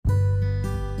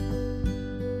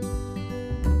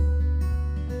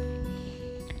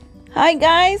Hi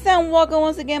guys, and welcome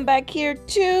once again back here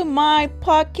to my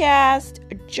podcast.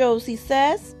 Josie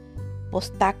says,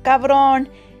 "Pues está cabrón."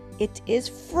 It is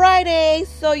Friday,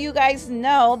 so you guys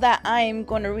know that I am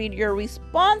going to read your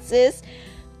responses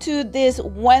to this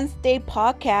Wednesday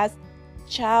podcast,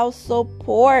 Child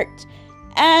Support.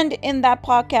 And in that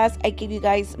podcast, I give you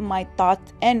guys my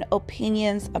thoughts and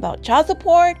opinions about child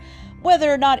support,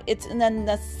 whether or not it's a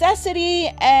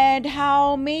necessity, and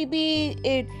how maybe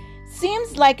it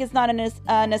seems like it's not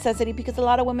a necessity because a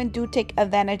lot of women do take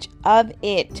advantage of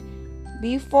it.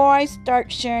 Before I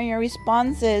start sharing your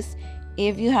responses,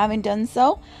 if you haven't done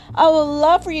so, I would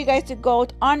love for you guys to go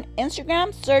on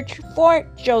Instagram, search for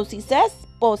Josie Says,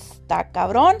 Pues está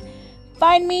cabrón.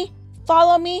 Find me,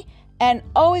 follow me, and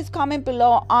always comment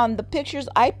below on the pictures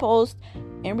I post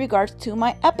in regards to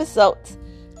my episodes.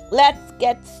 Let's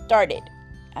get started.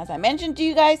 As I mentioned to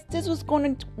you guys, this was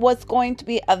going to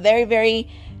be a very, very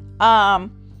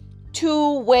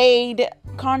two-way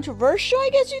controversial, I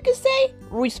guess you could say,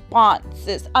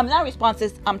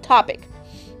 topic.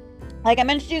 Like I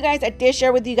mentioned to you guys, I did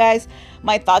share with you guys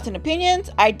my thoughts and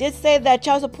opinions. I did say that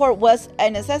child support was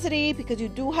a necessity because you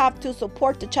do have to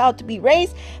support the child to be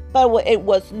raised, but it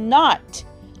was not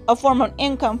a form of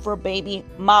income for baby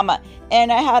mama.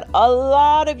 And I had a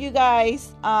lot of you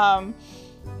guys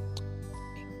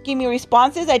give me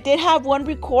responses. I did have one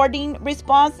recording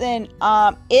response, and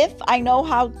if I know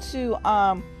how to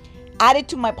add it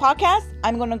to my podcast,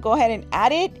 I'm going to go ahead and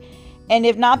add it. And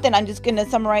if not, then I'm just going to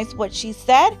summarize what she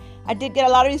said. I did get a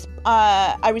lot of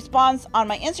a response on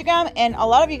my Instagram, and a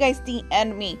lot of you guys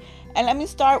DM'd me. And let me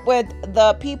start with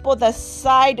the people that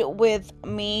side with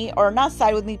me, or not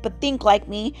side with me, but think like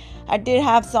me. I did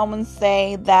have someone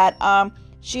say that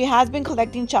she has been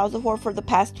collecting child support for the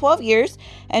past 12 years,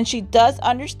 and she does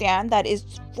understand that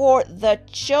it's for the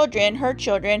children, her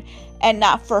children, and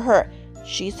not for her.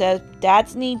 She says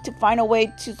dads need to find a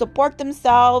way to support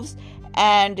themselves,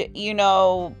 and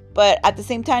but at the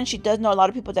same time, she does know a lot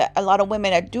of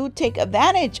women that do take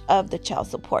advantage of the child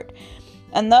support.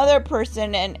 Another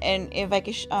person, and if I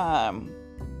could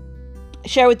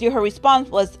share with you her response,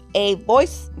 was a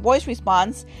voice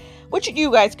response, which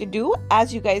you guys could do,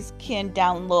 as you guys can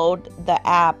download the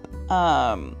app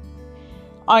on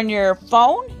your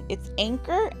phone. It's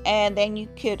Anchor, and then you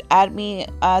could add me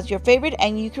as your favorite,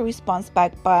 and you can respond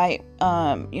back by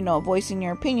voicing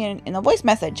your opinion in a voice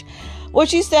message. Well,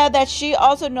 she said that she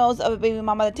also knows of a baby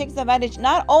mama that takes advantage.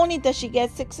 Not only does she get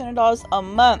 $600 a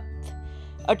month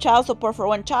of child support for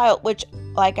one child, which,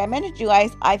 like I mentioned to you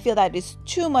guys, I feel that is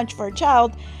too much for a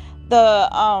child.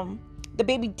 The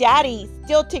baby daddy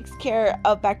still takes care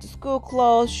of back to school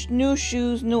clothes, new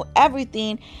shoes, new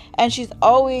everything, and she's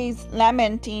always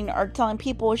lamenting or telling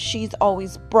people she's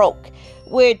always broke.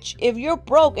 Which, if you're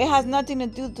broke, it has nothing to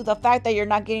do with the fact that you're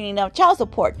not getting enough child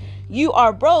support. You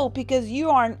are broke because you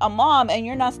aren't a mom and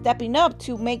you're not stepping up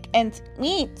to make ends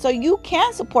meet so you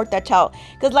can support that child.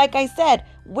 Because like I said,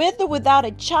 with or without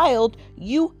a child,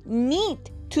 you need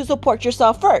to support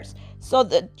yourself first. So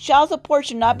the child support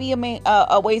should not be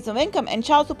a waste of income, and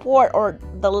child support, or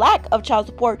the lack of child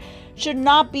support, should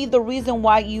not be the reason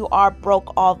why you are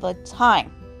broke all the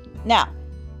time. Now,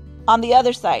 on the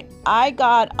other side, I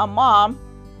got a mom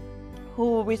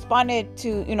who responded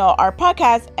to our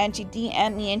podcast, and she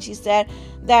DM'd me, and she said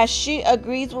that she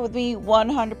agrees with me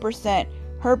 100%.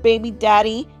 Her baby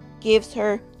daddy gives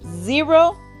her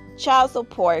zero child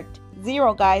support.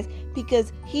 Zero, guys,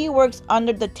 because he works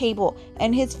under the table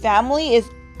and his family is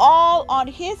all on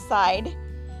his side,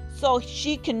 so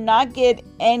she cannot get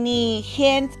any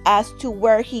hints as to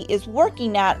where he is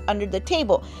working at under the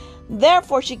table.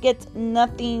 Therefore, she gets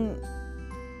nothing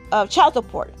of child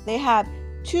support. They have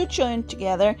 2 children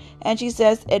together, and she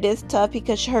says it is tough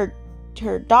because her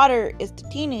daughter is the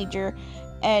teenager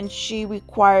and she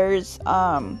requires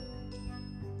a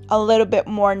little bit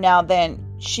more now than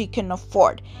she can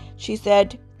afford. She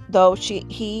said, though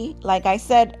he, like I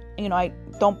said, I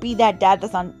don't be that dad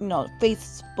that's on,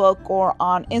 Facebook or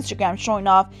on Instagram showing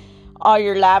off all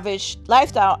your lavish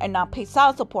lifestyle and not pay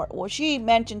child support. Well, she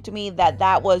mentioned to me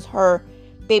that was her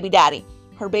baby daddy.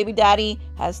 Her baby daddy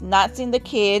has not seen the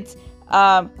kids.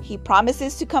 He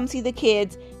promises to come see the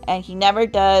kids, and he never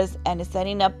does, and is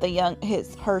setting up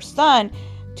her son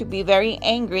to be very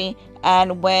angry.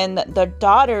 And when the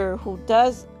daughter, who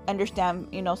does understand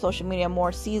social media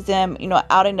more, sees them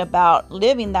out and about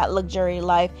living that luxury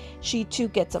life, she too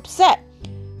gets upset.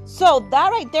 So that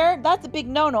right there, that's a big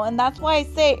no-no, and that's why I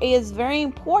say it is very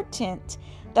important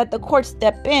that the court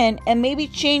step in and maybe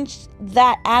change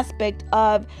that aspect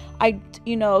of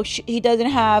he doesn't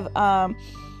have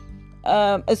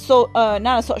not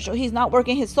a social. He's not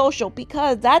working his social,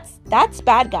 because that's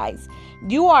bad, guys.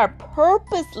 You are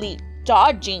purposely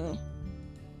dodging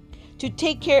to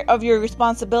take care of your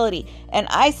responsibility. And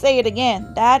I say it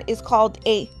again, that is called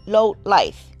a low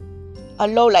life. A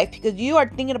low life, because you are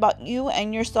thinking about you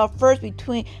and yourself first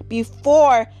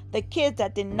before the kids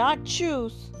that did not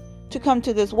choose to come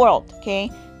to this world. Okay,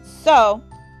 so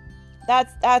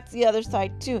that's the other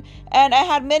side too. And I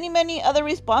had many other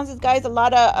responses, guys. A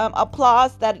lot of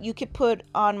applause that you could put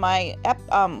on my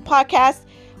podcast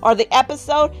or the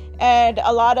episode, and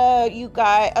a lot of you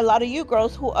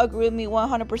girls who agree with me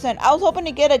 100%. I was hoping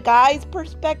to get a guy's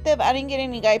perspective. I didn't get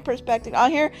any guy perspective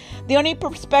on here. The only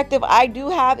perspective I do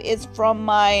have is from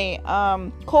my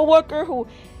coworker who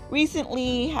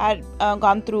recently had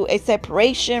gone through a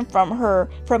separation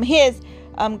from his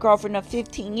girlfriend of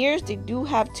 15 years. They do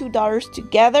have 2 daughters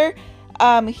together.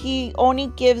 He only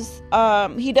gives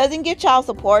he doesn't give child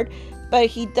support, but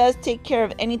he does take care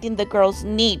of anything the girls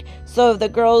need. So if the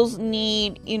girls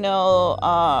need,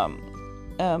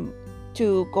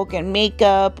 to go get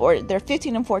makeup, or they're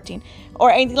 15 and 14 or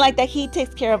anything like that, he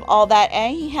takes care of all that,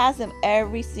 and he has them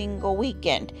every single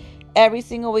weekend. Every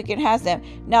single weekend has them.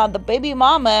 Now the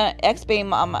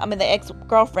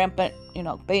ex-girlfriend, but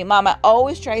baby mama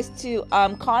always tries to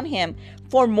con him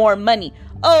for more money.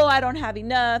 Oh, I don't have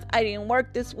enough. I didn't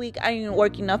work this week. I didn't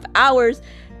work enough hours.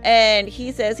 And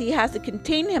he says he has to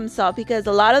contain himself, because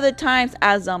a lot of the times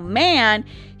as a man,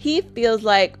 he feels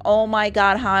like, oh my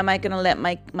God, how am I going to let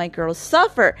my girls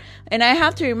suffer? And I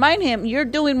have to remind him, you're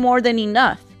doing more than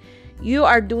enough. You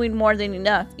are doing more than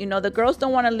enough. The girls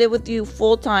don't want to live with you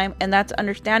full time, and that's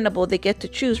understandable. They get to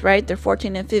choose, right? They're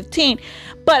 14 and 15.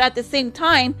 But at the same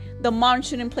time, the mom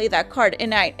shouldn't play that card.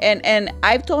 And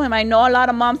I've told him, I know a lot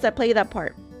of moms that play that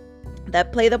part.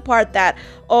 That,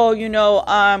 oh,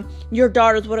 your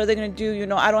daughters, what are they going to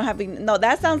do? I don't have no,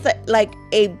 that sounds like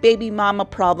a baby mama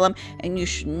problem, and you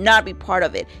should not be part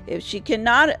of it. If she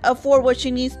cannot afford what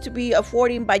she needs to be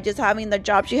affording by just having the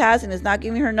job she has and is not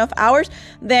giving her enough hours,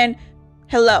 then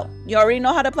hello, you already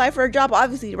know how to apply for a job,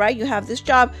 obviously, right? You have this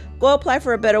job, go apply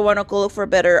for a better one, or go look for a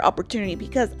better opportunity,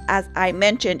 because as I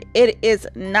mentioned, it is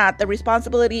not the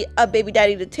responsibility of baby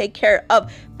daddy to take care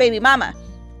of baby mama.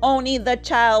 Only the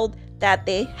child that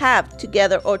they have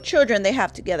together, or children they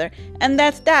have together, and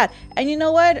that's that. And you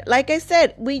know what, like I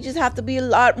said, we just have to be a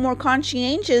lot more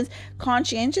conscientious,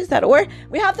 that word.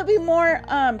 We have to be more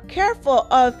careful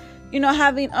of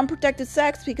having unprotected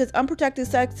sex, because unprotected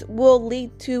sex will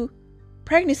lead to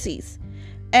pregnancies.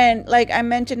 And like I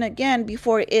mentioned again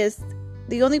before, is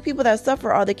the only people that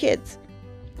suffer are the kids.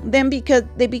 Then, because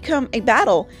they become a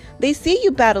battle, they see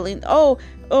you battling. Oh,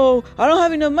 I don't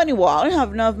have enough money. Well, I don't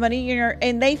have enough money,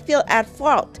 and they feel at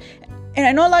fault. And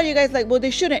I know a lot of you guys well, they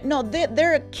shouldn't. No,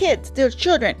 they're kids, they're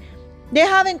children. They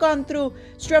haven't gone through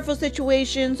stressful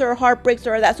situations or heartbreaks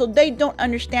or that, so they don't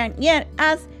understand yet,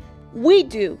 as we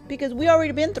do, because we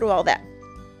already been through all that.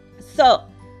 So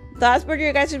that's for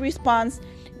your guys' response.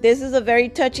 This is a very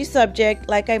touchy subject.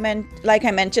 Like I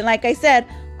mentioned, like I said,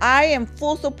 I am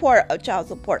full support of child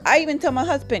support. I even tell my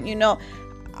husband,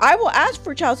 I will ask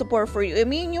for child support for you. If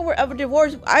me and you were ever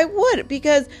divorced, I would,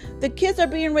 because the kids are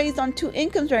being raised on 2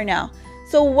 incomes right now.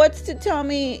 So what's to tell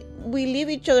me we leave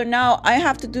each other now? I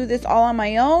have to do this all on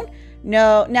my own?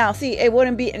 No. Now, see, it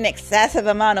wouldn't be an excessive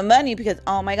amount of money, because,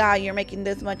 oh my God, you're making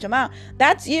this much amount.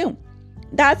 That's you.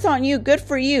 That's on you. Good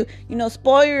for you.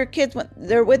 Spoil your kids when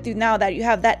they're with you now that you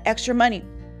have that extra money.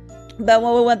 But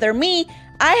when they're me,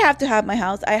 I have to have my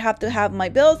house. I have to have my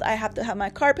bills. I have to have my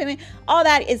car payment. All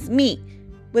that is me.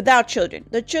 Without children.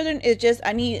 The children is just,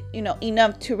 I need,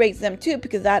 enough to raise them too,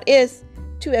 because that is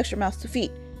 2 extra mouths to feed.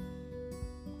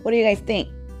 What do you guys think?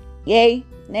 Yay?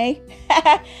 Nay?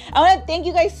 I want to thank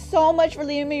you guys so much for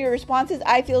leaving me your responses.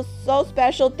 I feel so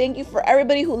special. Thank you for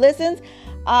everybody who listens.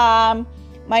 My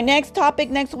next topic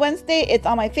next Wednesday, it's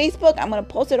on my Facebook. I'm going to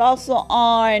post it also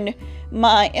on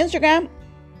my Instagram.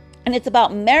 And it's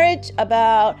about marriage,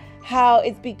 about how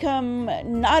it's become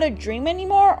not a dream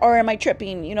anymore, or am I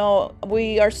tripping?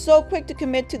 We are so quick to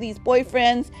commit to these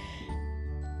boyfriends,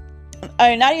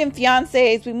 not even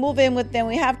fiancés. We move in with them,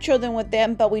 we have children with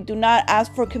them, but we do not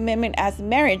ask for commitment as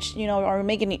marriage. Are we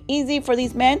making it easy for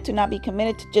these men to not be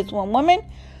committed to just one woman?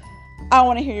 I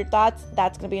want to hear your thoughts.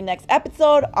 That's going to be the next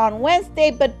episode on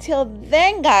Wednesday. But till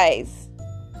then, guys,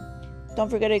 don't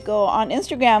forget to go on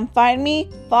Instagram, find me,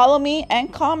 follow me,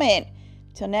 and comment.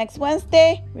 Till next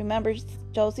Wednesday, remember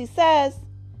Josie says,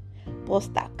 pues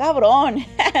está cabrón.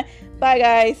 Bye,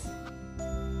 guys.